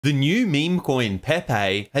The new meme coin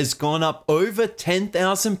Pepe has gone up over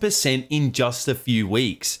 10,000% in just a few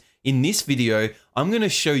weeks. In this video, I'm going to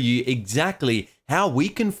show you exactly how we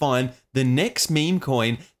can find the next meme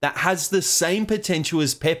coin that has the same potential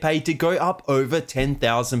as Pepe to go up over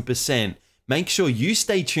 10,000%. Make sure you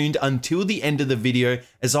stay tuned until the end of the video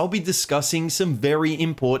as I'll be discussing some very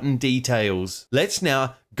important details. Let's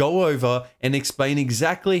now go over and explain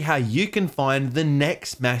exactly how you can find the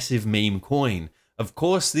next massive meme coin. Of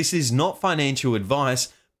course, this is not financial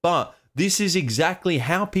advice, but this is exactly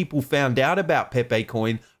how people found out about Pepe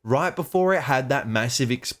coin right before it had that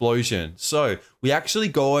massive explosion. So we actually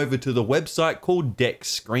go over to the website called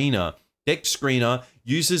DexScreener. DexScreener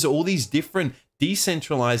uses all these different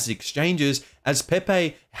decentralized exchanges, as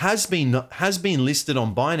Pepe has been listed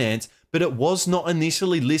on Binance, but it was not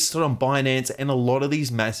initially listed on Binance and a lot of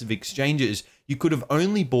these massive exchanges. You could have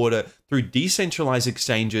only bought it through decentralized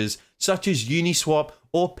exchanges such as Uniswap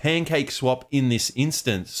or PancakeSwap in this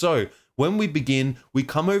instance. So when we begin, we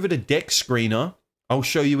come over to DexScreener. I'll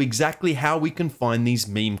show you exactly how we can find these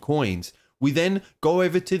meme coins. We then go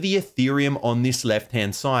over to the Ethereum on this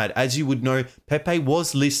left-hand side. As you would know, Pepe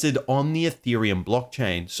was listed on the Ethereum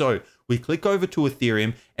blockchain. So we click over to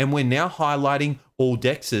Ethereum and we're now highlighting all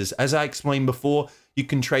dexes. As I explained before, you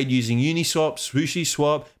can trade using Uniswap,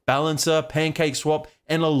 SushiSwap, Balancer, PancakeSwap,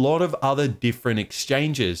 and a lot of other different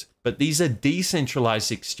exchanges. But these are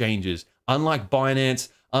decentralized exchanges, unlike Binance,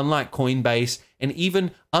 unlike Coinbase, and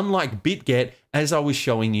even unlike BitGet, as I was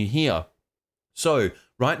showing you here. So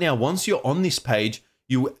right now, once you're on this page,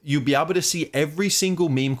 you'll be able to see every single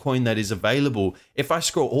meme coin that is available. If I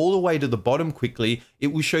scroll all the way to the bottom quickly, it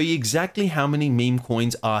will show you exactly how many meme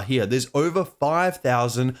coins are here. There's over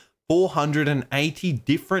 5,480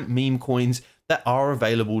 different meme coins that are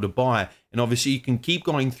available to buy. And obviously you can keep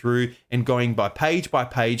going through and going by page,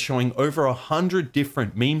 showing over 100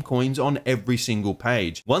 different meme coins on every single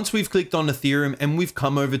page. Once we've clicked on Ethereum and we've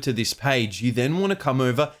come over to this page, you then want to come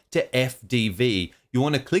over to FDV. You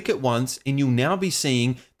want to click it once and you'll now be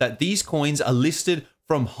seeing that these coins are listed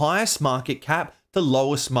from highest market cap to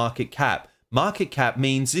lowest market cap. Market cap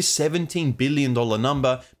means this $17 billion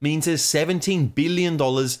number means there's $17 billion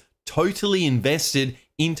totally invested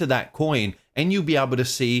into that coin. And you'll be able to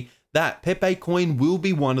see that Pepe coin will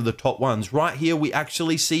be one of the top ones. Right here, we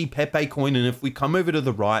actually see Pepe coin. And if we come over to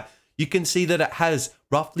the right, you can see that it has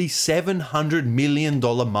roughly $700 million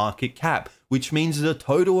market cap, which means the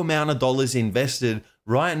total amount of dollars invested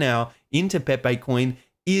right now into Pepe coin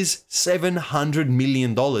is $700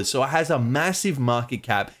 million. So it has a massive market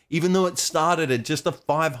cap, even though it started at just a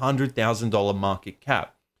 $500,000 market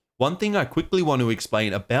cap. One thing I quickly want to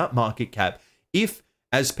explain about market cap,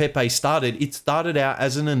 as Pepe started, it started out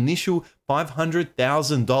as an initial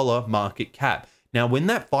 $500,000 market cap. Now, when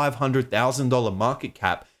that $500,000 market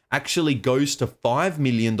cap actually goes to $5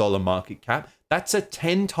 million market cap, that's a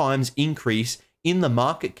 10 times increase in the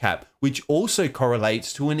market cap, which also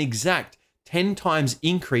correlates to an exact 10 times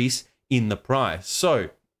increase in the price. So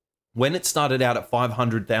when it started out at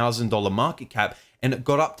 $500,000 market cap and it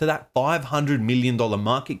got up to that $500 million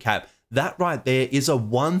market cap, that right there is a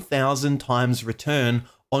 1,000 times return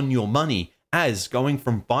on your money, as going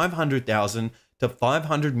from 500,000 to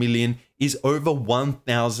 500 million is over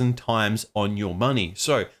 1,000 times on your money.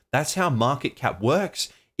 So that's how market cap works.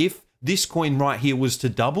 If this coin right here was to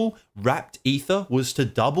double, wrapped ether was to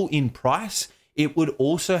double in price, it would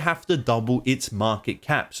also have to double its market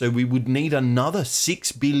cap. So we would need another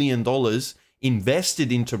 $6 billion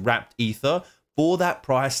invested into wrapped ether for that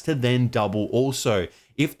price to then double also.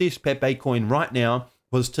 If this Pepe coin right now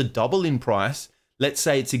was to double in price, let's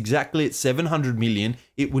say it's exactly at 700 million,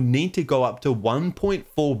 it would need to go up to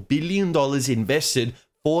 $1.4 billion invested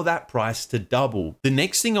for that price to double. The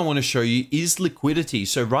next thing I want to show you is liquidity.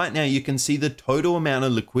 So right now you can see the total amount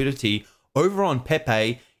of liquidity over on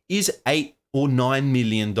Pepe is $8 or $9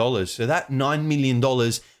 million. So that $9 million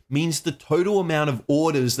means the total amount of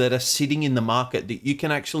orders that are sitting in the market that you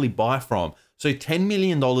can actually buy from. So $10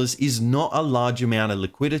 million is not a large amount of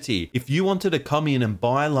liquidity. If you wanted to come in and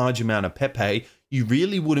buy a large amount of Pepe, you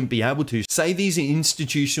really wouldn't be able to. Say these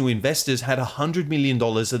institutional investors had $100 million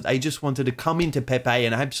that they just wanted to come into Pepe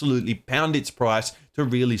and absolutely pound its price to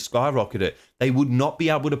really skyrocket it. They would not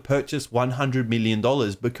be able to purchase $100 million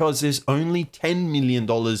because there's only $10 million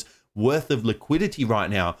worth of liquidity right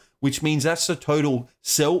now, which means that's the total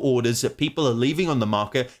sell orders that people are leaving on the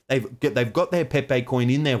market. They've got their Pepe coin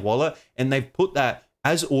in their wallet and they've put that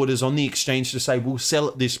as orders on the exchange to say, we'll sell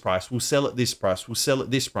at this price, we'll sell at this price, we'll sell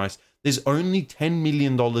at this price. There's only $10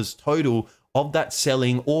 million total of that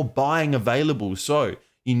selling or buying available. So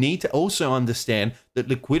you need to also understand that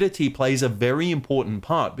liquidity plays a very important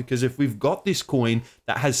part, because if we've got this coin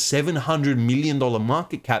that has $700 million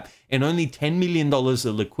market cap and only $10 million of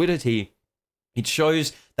liquidity, it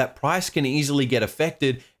shows that price can easily get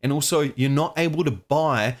affected, and also you're not able to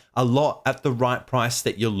buy a lot at the right price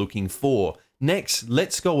that you're looking for. Next,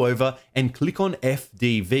 let's go over and click on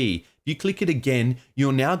FDV. You click it again,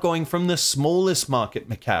 you're now going from the smallest market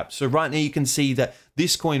cap. So right now you can see that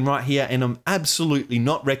this coin right here, and I'm absolutely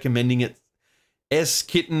not recommending it,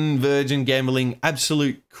 kitten virgin gambling,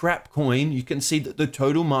 absolute crap coin. You can see that the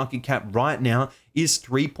total market cap right now is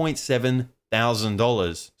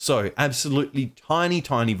 $3,700. So absolutely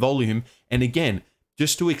tiny volume. And again,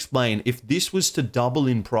 just to explain, if this was to double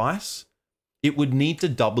in price, it would need to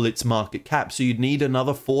double its market cap. So you'd need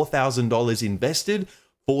another $4,000 invested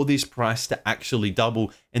for this price to actually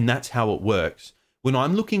double, and that's how it works. When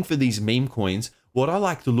I'm looking for these meme coins, what I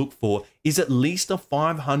like to look for is at least a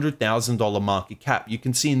 $500,000 market cap. You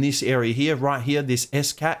can see in this area here, right here, this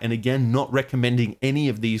SCAT, and again, not recommending any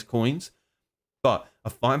of these coins, but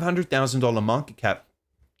a $500,000 market cap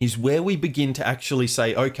is where we begin to actually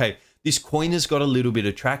say, okay, this coin has got a little bit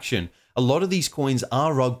of traction. A lot of these coins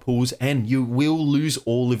are rug pulls and you will lose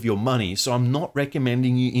all of your money. So I'm not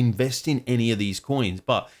recommending you invest in any of these coins,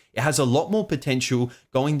 but it has a lot more potential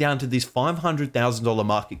going down to this $500,000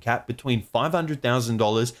 market cap. Between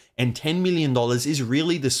 $500,000 and $10 million is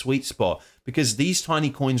really the sweet spot, because these tiny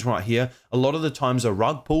coins right here, a lot of the times are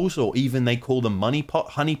rug pulls, or even they call them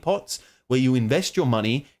honey pots, where you invest your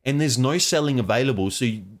money and there's no selling available. So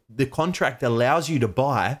the contract allows you to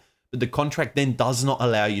buy, but the contract then does not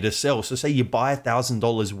allow you to sell. So say you buy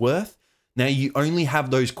 $1,000 worth, now you only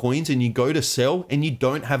have those coins and you go to sell and you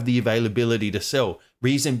don't have the availability to sell.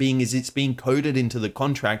 Reason being is it's being coded into the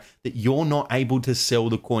contract that you're not able to sell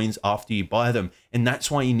the coins after you buy them. And that's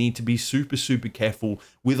why you need to be super careful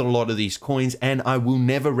with a lot of these coins. And I will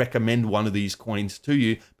never recommend one of these coins to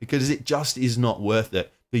you, because it just is not worth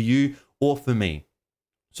it for you or for me.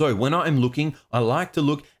 So when I'm looking, I like to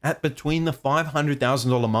look at between the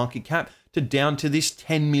 $500,000 market cap to down to this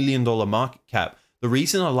 $10 million market cap. The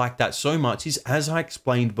reason I like that so much is, as I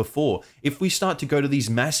explained before, if we start to go to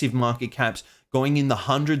these massive market caps going in the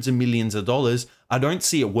hundreds of millions of dollars, I don't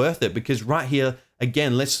see it worth it, because right here,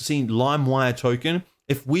 again, let's see LimeWire token.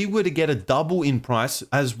 If we were to get a double in price,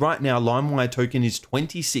 as right now LimeWire token is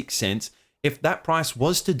 26 cents, if that price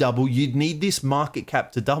was to double, you'd need this market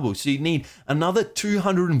cap to double. So you'd need another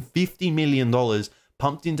 $250 million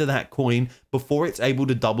pumped into that coin before it's able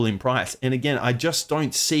to double in price. And again, I just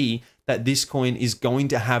don't see that this coin is going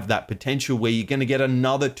to have that potential where you're going to get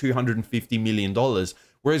another $250 million.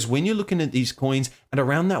 Whereas when you're looking at these coins at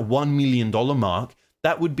around that $1 million mark,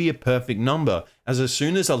 that would be a perfect number, as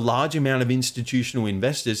soon as a large amount of institutional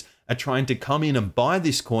investors are trying to come in and buy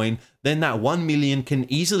this coin, then that 1 million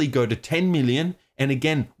can easily go to 10 million. And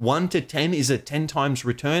again, 1 to 10 is a 10 times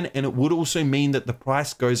return. And it would also mean that the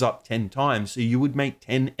price goes up 10 times. So you would make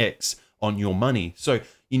 10x on your money. So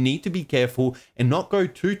you need to be careful and not go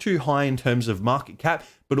too high in terms of market cap,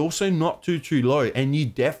 but also not too low. And you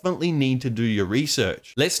definitely need to do your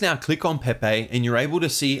research. Let's now click on Pepe, and you're able to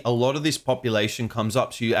see a lot of this population comes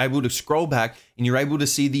up. So you're able to scroll back and you're able to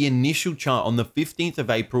see the initial chart on the 15th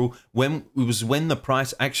of April, when it was when the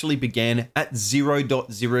price actually began at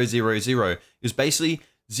 0.000. It was basically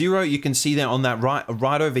zero. You can see that on that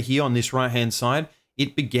right over here on this right hand side,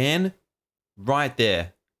 it began right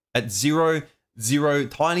there at 0,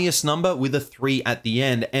 tiniest number with a 3 at the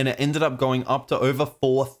end, and it ended up going up to over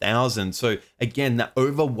 4,000. So again, that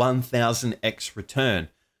over 1,000x return.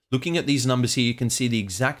 Looking at these numbers here, you can see the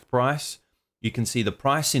exact price. You can see the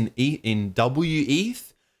price in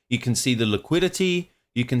WETH. You can see the liquidity.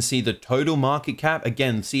 You can see the total market cap.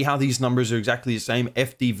 Again, see how these numbers are exactly the same.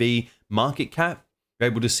 FDV market cap. You're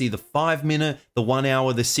able to see the 5-minute, the 1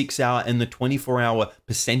 hour, the 6 hour, and the 24-hour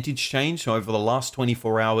percentage change. So over the last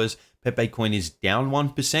 24 hours, Pepe coin is down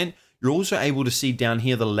 1%. You're also able to see down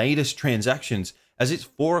here the latest transactions. As it's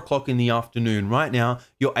 4 o'clock in the afternoon right now,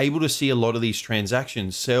 you're able to see a lot of these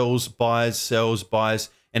transactions, sells, buys,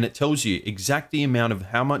 and it tells you exact the amount of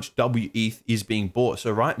how much WETH is being bought.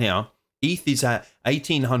 So right now, ETH is at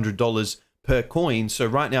 $1,800 per coin. So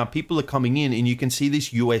right now, people are coming in and you can see this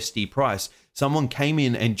USD price. Someone came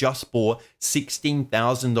in and just bought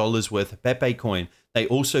 $16,000 worth of Pepe coin. They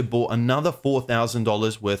also bought another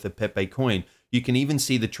 $4,000 worth of Pepe coin. You can even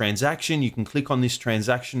see the transaction. You can click on this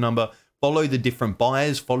transaction number, follow the different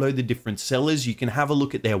buyers, follow the different sellers. You can have a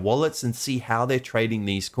look at their wallets and see how they're trading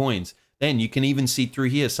these coins. Then you can even see through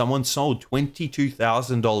here, someone sold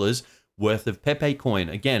 $22,000 worth of Pepe coin.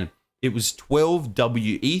 Again, It was 12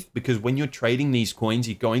 WETH, because when you're trading these coins,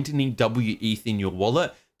 you're going to need WETH in your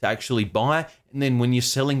wallet to actually buy. And then when you're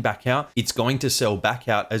selling back out, it's going to sell back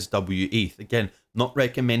out as WETH. Again, not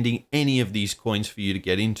recommending any of these coins for you to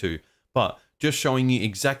get into, but just showing you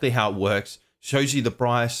exactly how it works. Shows you the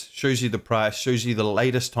price, shows you the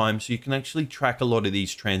latest time, so you can actually track a lot of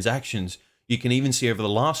these transactions. You can even see over the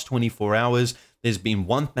last 24 hours, there's been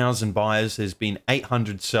 1,000 buyers, there's been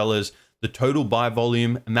 800 sellers. The total buy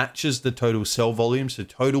volume matches the total sell volume. So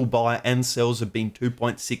total buy and sells have been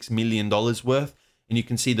 $2.6 million worth. And you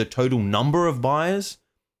can see the total number of buyers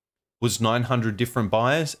was 900 different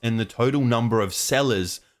buyers, and the total number of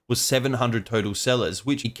sellers was 700 total sellers,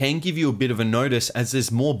 which it can give you a bit of a notice as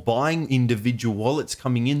there's more buying individual wallets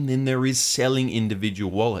coming in than there is selling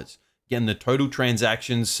individual wallets. Again, the total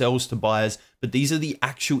transactions, sells to buyers, but these are the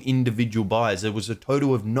actual individual buyers. There was a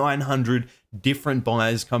total of 900 different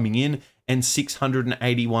buyers coming in and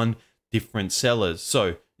 681 different sellers.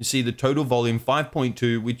 So you see the total volume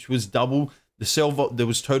 5.2, which was double the sell. There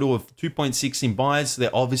was total of 2.6 in buyers. So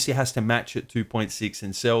there obviously has to match at 2.6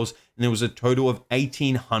 in sells. And there was a total of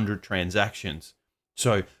 1,800 transactions.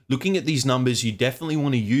 So looking at these numbers, you definitely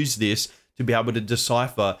want to use this to be able to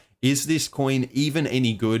decipher, is this coin even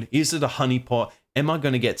any good? Is it a honeypot? Am I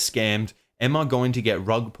going to get scammed? Am I going to get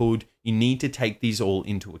rug pulled? You need to take these all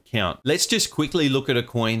into account. Let's just quickly look at a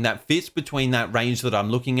coin that fits between that range that I'm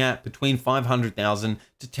looking at, between $500,000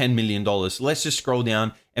 to $10 million. So let's just scroll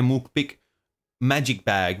down and we'll pick Magic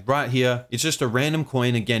Bag right here. It's just a random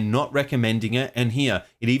coin, again, not recommending it. And here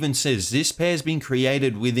it even says this pair has been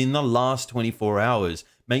created within the last 24 hours.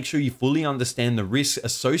 Make sure you fully understand the risks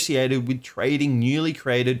associated with trading newly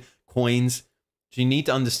created coins. So you need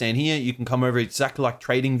to understand here, you can come over exactly like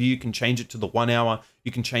TradingView, you can change it to the 1 hour,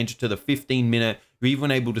 you can change it to the 15-minute. You're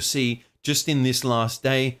even able to see just in this last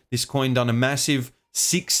day, this coin done a massive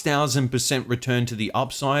 6,000% return to the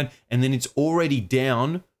upside, and then it's already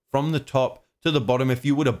down from the top to the bottom. If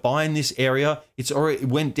you were to buy in this area, it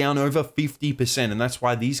went down over 50%, and that's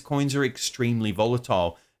why these coins are extremely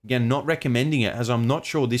volatile. Again, not recommending it, as I'm not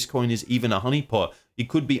sure this coin is even a honeypot. It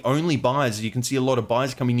could be only buyers. You can see a lot of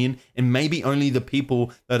buyers coming in, and maybe only the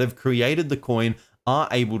people that have created the coin are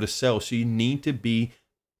able to sell. So you need to be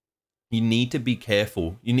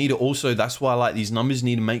careful. You need to also, that's why I like these numbers, you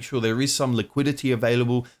need to make sure there is some liquidity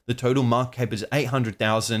available. The total market cap is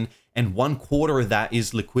 800,000, and 1/4 of that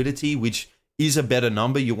is liquidity, which is a better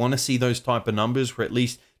number. You want to see those type of numbers where at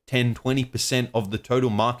least 10-20% of the total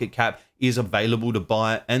market cap is available to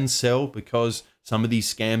buy and sell, because some of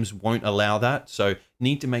these scams won't allow that. So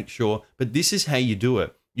need to make sure, but this is how you do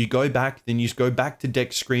it. You go back, then you just go back to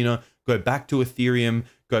Dex Screener, go back to Ethereum,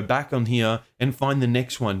 go back on here and find the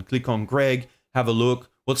next one. Click on Greg, have a look.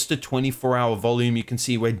 What's the 24-hour volume? You can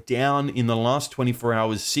see we're down in the last 24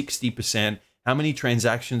 hours, 60%. How many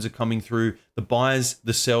transactions are coming through? The buyers,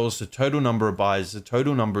 the sells, the total number of buyers, the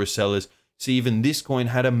total number of sellers. See, even this coin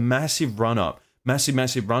had a massive run up,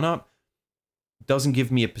 massive run up. Doesn't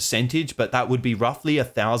give me a percentage, but that would be roughly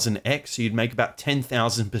 1,000x. So you'd make about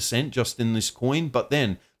 10,000% just in this coin. But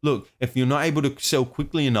then look, if you're not able to sell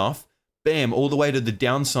quickly enough, bam, all the way to the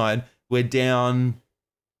downside, we're down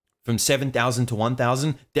from 7,000 to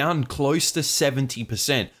 1,000, down close to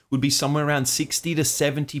 70%, would be somewhere around 60 to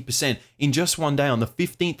 70% in just one day. On the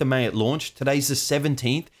 15th of May it launched. Today's the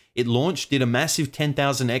 17th. It launched, did a massive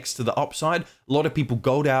 10,000x to the upside. A lot of people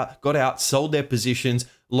got out, sold their positions.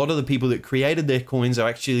 A lot of the people that created their coins are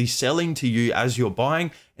actually selling to you as you're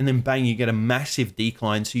buying, and then bang, you get a massive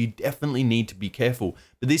decline. So you definitely need to be careful.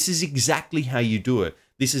 But this is exactly how you do it.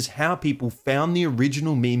 This is how people found the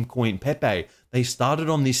original meme coin Pepe. They started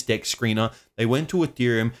on this Dex Screener, they went to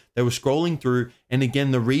Ethereum, they were scrolling through, and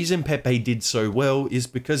again, the reason Pepe did so well is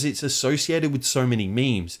because it's associated with so many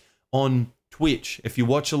memes. On Twitch, if you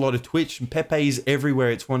watch a lot of Twitch, Pepe is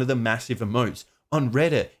everywhere. It's one of the massive emotes. On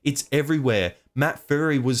Reddit, it's everywhere. Matt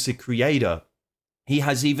Furry was the creator. He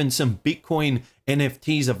has even some Bitcoin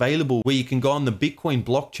NFTs available where you can go on the Bitcoin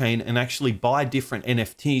blockchain and actually buy different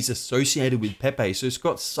NFTs associated with Pepe. So it's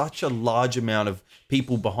got such a large amount of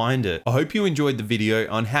people behind it. I hope you enjoyed the video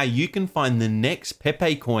on how you can find the next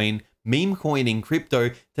Pepe coin, meme coin in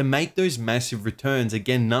crypto to make those massive returns.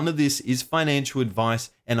 Again, none of this is financial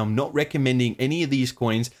advice, and I'm not recommending any of these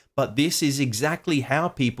coins, but this is exactly how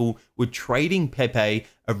people were trading Pepe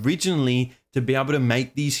originally to be able to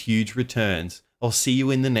make these huge returns. I'll see you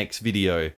in the next video.